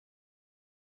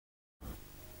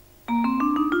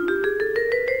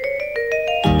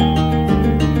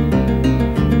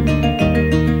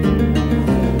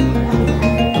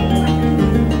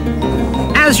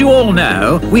As you all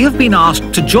know, we have been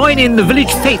asked to join in the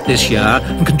village fete this year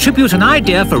and contribute an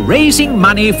idea for raising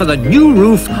money for the new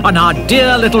roof on our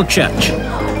dear little church.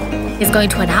 He's going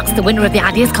to announce the winner of the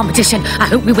ideas competition. I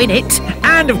hope we win it.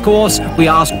 And of course, we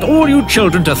asked all you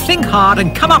children to think hard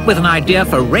and come up with an idea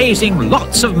for raising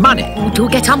lots of money. Oh, do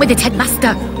get on with it,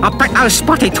 Headmaster. I bet those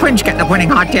spotty twins get the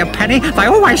winning idea, Penny. They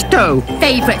always do.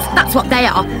 Favourites, that's what they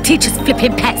are. Teachers'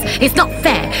 flipping pets. It's not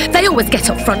fair. They always get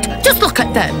up front. Just look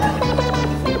at them.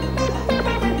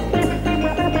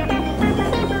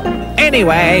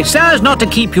 Anyway, so as not to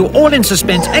keep you all in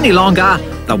suspense any longer,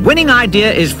 the winning idea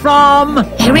is from...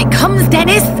 Here it comes,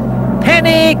 Dennis.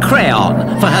 Penny Crayon,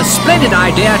 for her splendid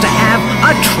idea to have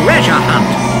a treasure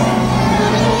hunt.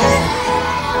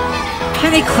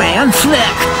 Penny Crayon,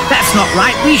 flick! That's not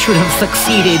right, we should have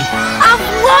succeeded. I've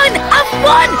won! I've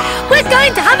won! We're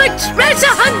going to have a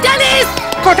treasure hunt, Dennis!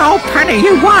 Good old Penny,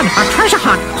 you won! A treasure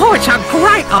hunt! Oh, it's a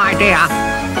great idea!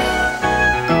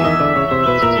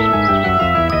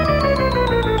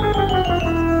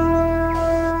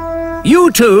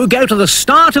 You two go to the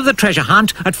start of the treasure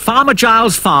hunt at Farmer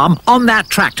Giles' farm on that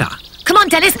tractor. Come on,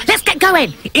 Dennis, let's get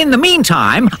going. In the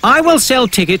meantime, I will sell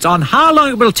tickets on how long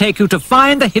it will take you to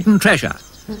find the hidden treasure.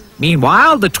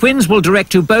 Meanwhile, the twins will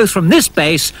direct you both from this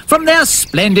base from their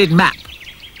splendid map.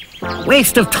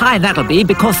 Waste of time that'll be,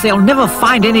 because they'll never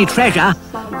find any treasure.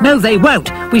 No, they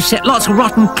won't. We've set lots of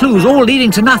rotten clues, all leading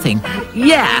to nothing.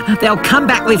 Yeah, they'll come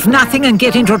back with nothing and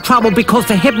get into trouble because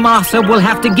the headmaster will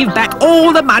have to give back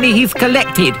all the money he's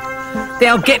collected.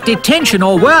 They'll get detention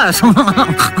or worse.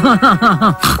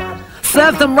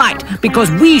 Serve them right,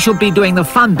 because we should be doing the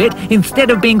fun bit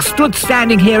instead of being stood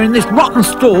standing here in this rotten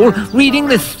stall reading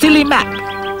this silly map.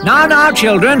 Now,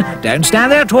 children, don't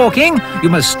stand there talking. You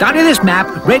must study this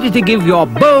map, ready to give your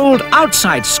bold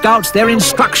outside scouts their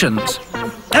instructions.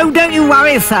 Oh, don't you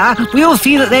worry, sir. We'll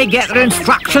see that they get their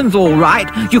instructions all right.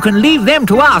 You can leave them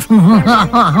to us.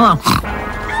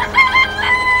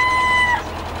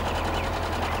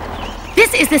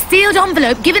 This is the sealed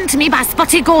envelope given to me by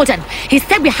Spotty Gordon. He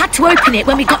said we had to open it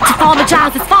when we got to Farmer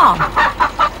Giles' farm.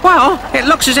 Well, it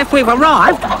looks as if we've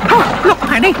arrived. Oh, look,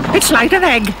 Penny, it's laid an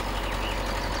egg.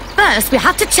 First, we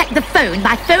have to check the phone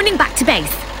by phoning back to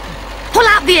base. Pull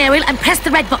out the aerial and press the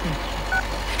red button.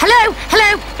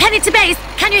 Hello, Penny to base.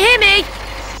 Can you hear me?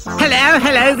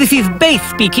 Hello, this is Base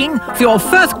speaking. For your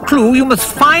first clue, you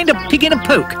must find a pig in a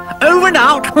poke. Over and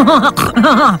out.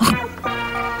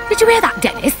 Did you hear that,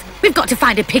 Dennis? We've got to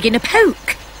find a pig in a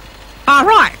poke. All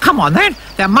right, come on then.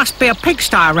 There must be a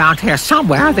pigsty around here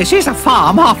somewhere. This is a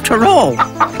farm after all.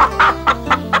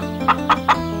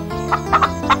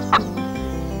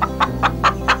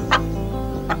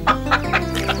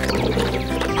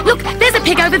 Look, there's a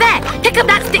pig over there. Pick up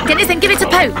that stick, Dennis, and give it a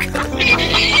poke.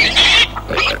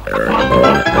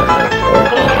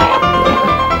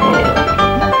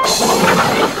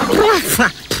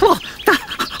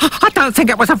 I don't think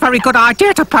it was a very good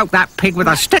idea to poke that pig with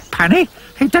a stick, Penny.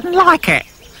 He didn't like it.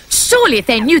 Surely if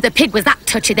they knew the pig was that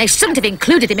touchy, they shouldn't have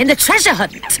included him in the treasure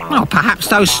hunt. Well, perhaps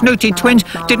those snooty twins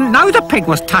didn't know the pig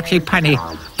was touchy, Penny.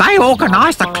 They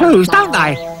organise the clues, don't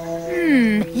they?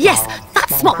 Yes,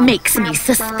 that's what makes me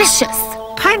suspicious.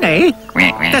 Penny,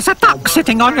 there's a duck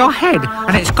sitting on your head,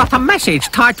 and it's got a message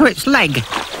tied to its leg.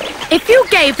 If you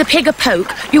gave the pig a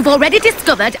poke, you've already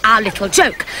discovered our little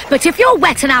joke. But if you're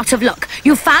wet and out of luck,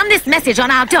 you found this message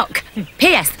on our duck.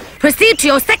 P.S. Proceed to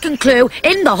your second clue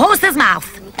in the horse's mouth.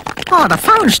 Oh, the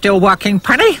phone's still working,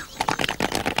 Penny.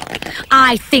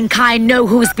 I think I know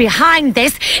who's behind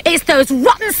this. It's those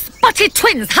rotten spotted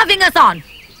twins having us on.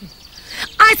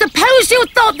 I suppose you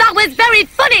thought that was very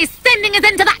funny, sending us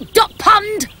into that duck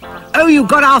pond. Oh, you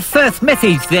got our first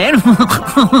message then.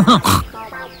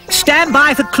 Stand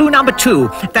by for clue number 2.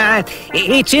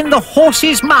 It's in the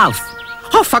horse's mouth.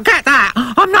 Oh, forget that.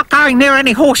 I'm not going near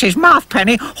any horse's mouth,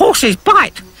 Penny. Horses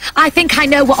bite. I think I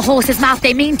know what horse's mouth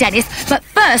they mean, Dennis, but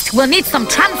first we'll need some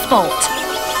transport.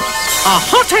 A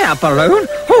hot air balloon?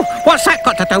 Oh, what's that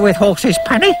got to do with horses,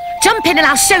 Penny? Jump in and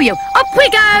I'll show you. Up we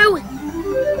go!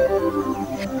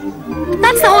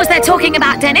 That's the horse they're talking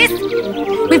about, Dennis.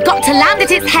 We've got to land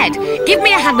at its head. Give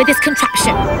me a hand with this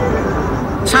contraption.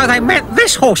 So they meant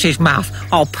this horse's mouth.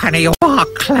 Oh, Penny, you are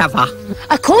clever.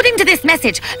 According to this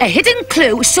message, a hidden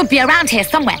clue should be around here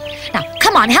somewhere. Now,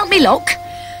 come on, help me look.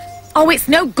 Oh, it's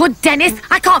no good, Dennis.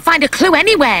 I can't find a clue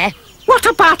anywhere. What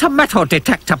about a metal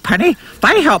detector, Penny?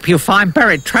 They help you find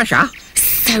buried treasure.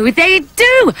 So they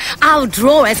do. I'll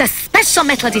draw as a special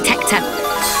metal detector.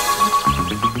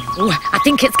 Ooh, I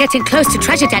think it's getting close to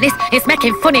treasure, Dennis. It's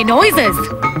making funny noises.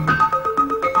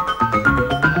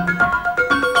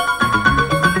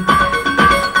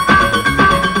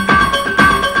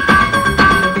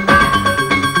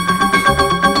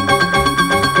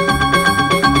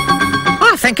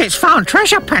 It's found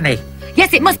treasure, Penny.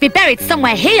 Yes, it must be buried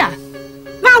somewhere here.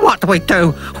 Now what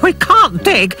do? We can't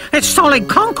dig. It's solid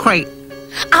concrete.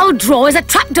 I'll draw as a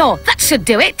trapdoor. That should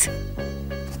do it.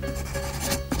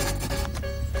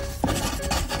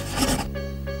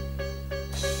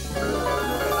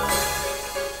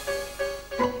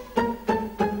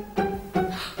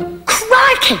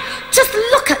 Crikey! Just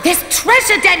look at this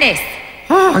treasure, Dennis.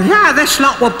 Oh, yeah, this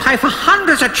lot would pay for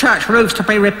hundreds of church roofs to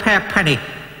be repaired, Penny.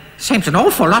 Seems an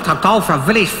awful lot of gold for a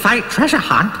village fake treasure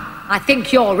hunt. I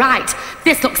think you're right.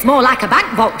 This looks more like a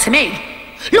bank vault to me.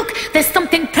 Look, there's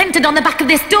something printed on the back of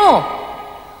this door.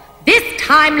 This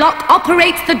time lock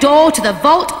operates the door to the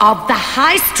vault of the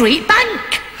High Street Bank.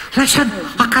 Listen,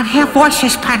 I can hear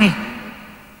voices, Penny.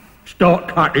 Start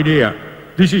cutting here.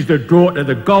 This is the door to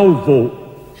the gold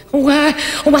vault. Oh,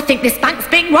 I think this bank's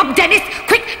being robbed, Dennis.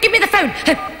 Quick, give me the phone.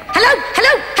 Hello.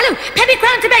 Penny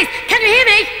Crown to base. Can you hear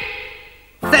me?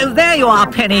 So there you are,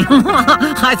 Penny.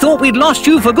 I thought we'd lost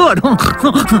you for good.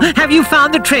 Have you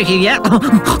found the treasure yet?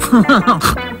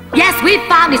 Yes, we've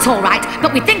found it all right,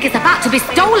 but we think it's about to be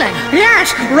stolen.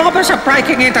 Yes, robbers are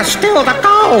breaking in to steal the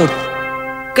gold.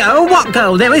 Gold? What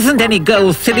gold? There isn't any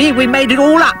gold, silly. We made it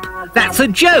all up. That's a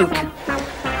joke.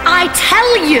 I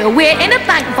tell you, we're in a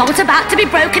bank vault about to be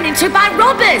broken into by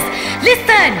robbers.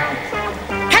 Listen.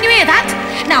 Can you hear that?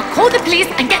 Now call the police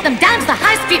and get them down to the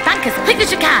High Street Bank as quick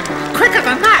as you can. Quicker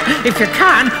than that, if you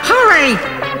can. Hurry!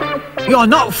 You're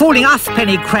not fooling us,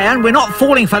 Penny Crayon. We're not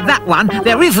falling for that one.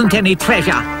 There isn't any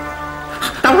treasure.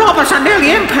 The robbers are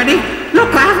nearly in, Penny.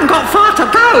 Look, they haven't got far to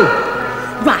go.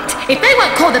 Right, if they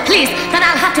won't call the police, then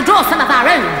I'll have to draw some of our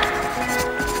own.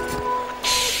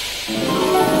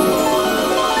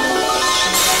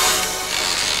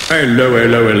 Hello.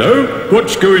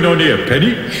 What's going on here,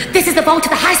 Penny? This is the vault of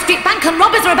the High Street Bank and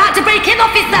robbers are about to break in,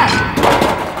 officer.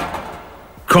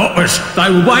 Coppers, they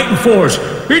were waiting for us.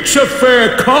 It's a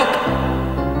fair cop.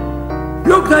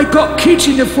 Look, they've got kids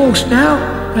in the force now.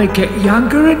 They get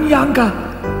younger and younger.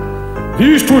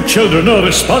 These two children are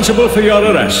responsible for your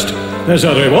arrest. There's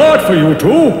a reward for you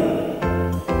two.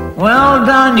 Well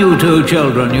done, you two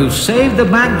children. You've saved the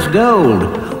bank's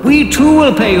gold. We too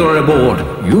will pay your reward.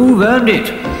 You've earned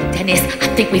it. Dennis, I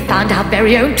think we found our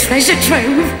very own treasure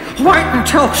trove. Wait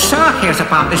until Sir hears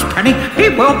about this, Penny. He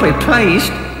will be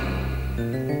pleased.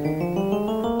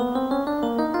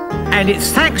 And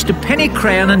it's thanks to Penny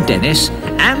Crayon and Dennis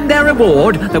and their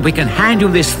reward that we can hand you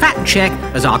this fat cheque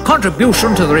as our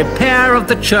contribution to the repair of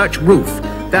the church roof.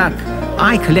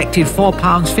 I collected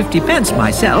 £4.50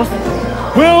 myself.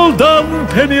 Well done,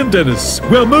 Penny and Dennis.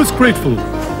 We're most grateful.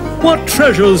 What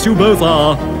treasures you both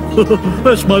are.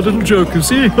 That's my little joke, you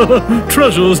see.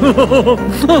 Treasures.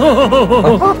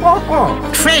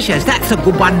 Treasures, that's a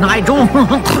good one, Nigel.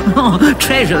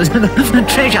 Treasures,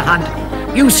 treasure hunt.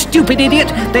 You stupid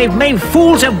idiot, they've made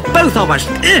fools of both of us.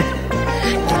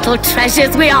 Little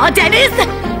treasures we are, Dennis.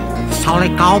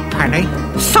 Solid gold, Penny.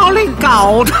 Solid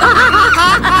gold.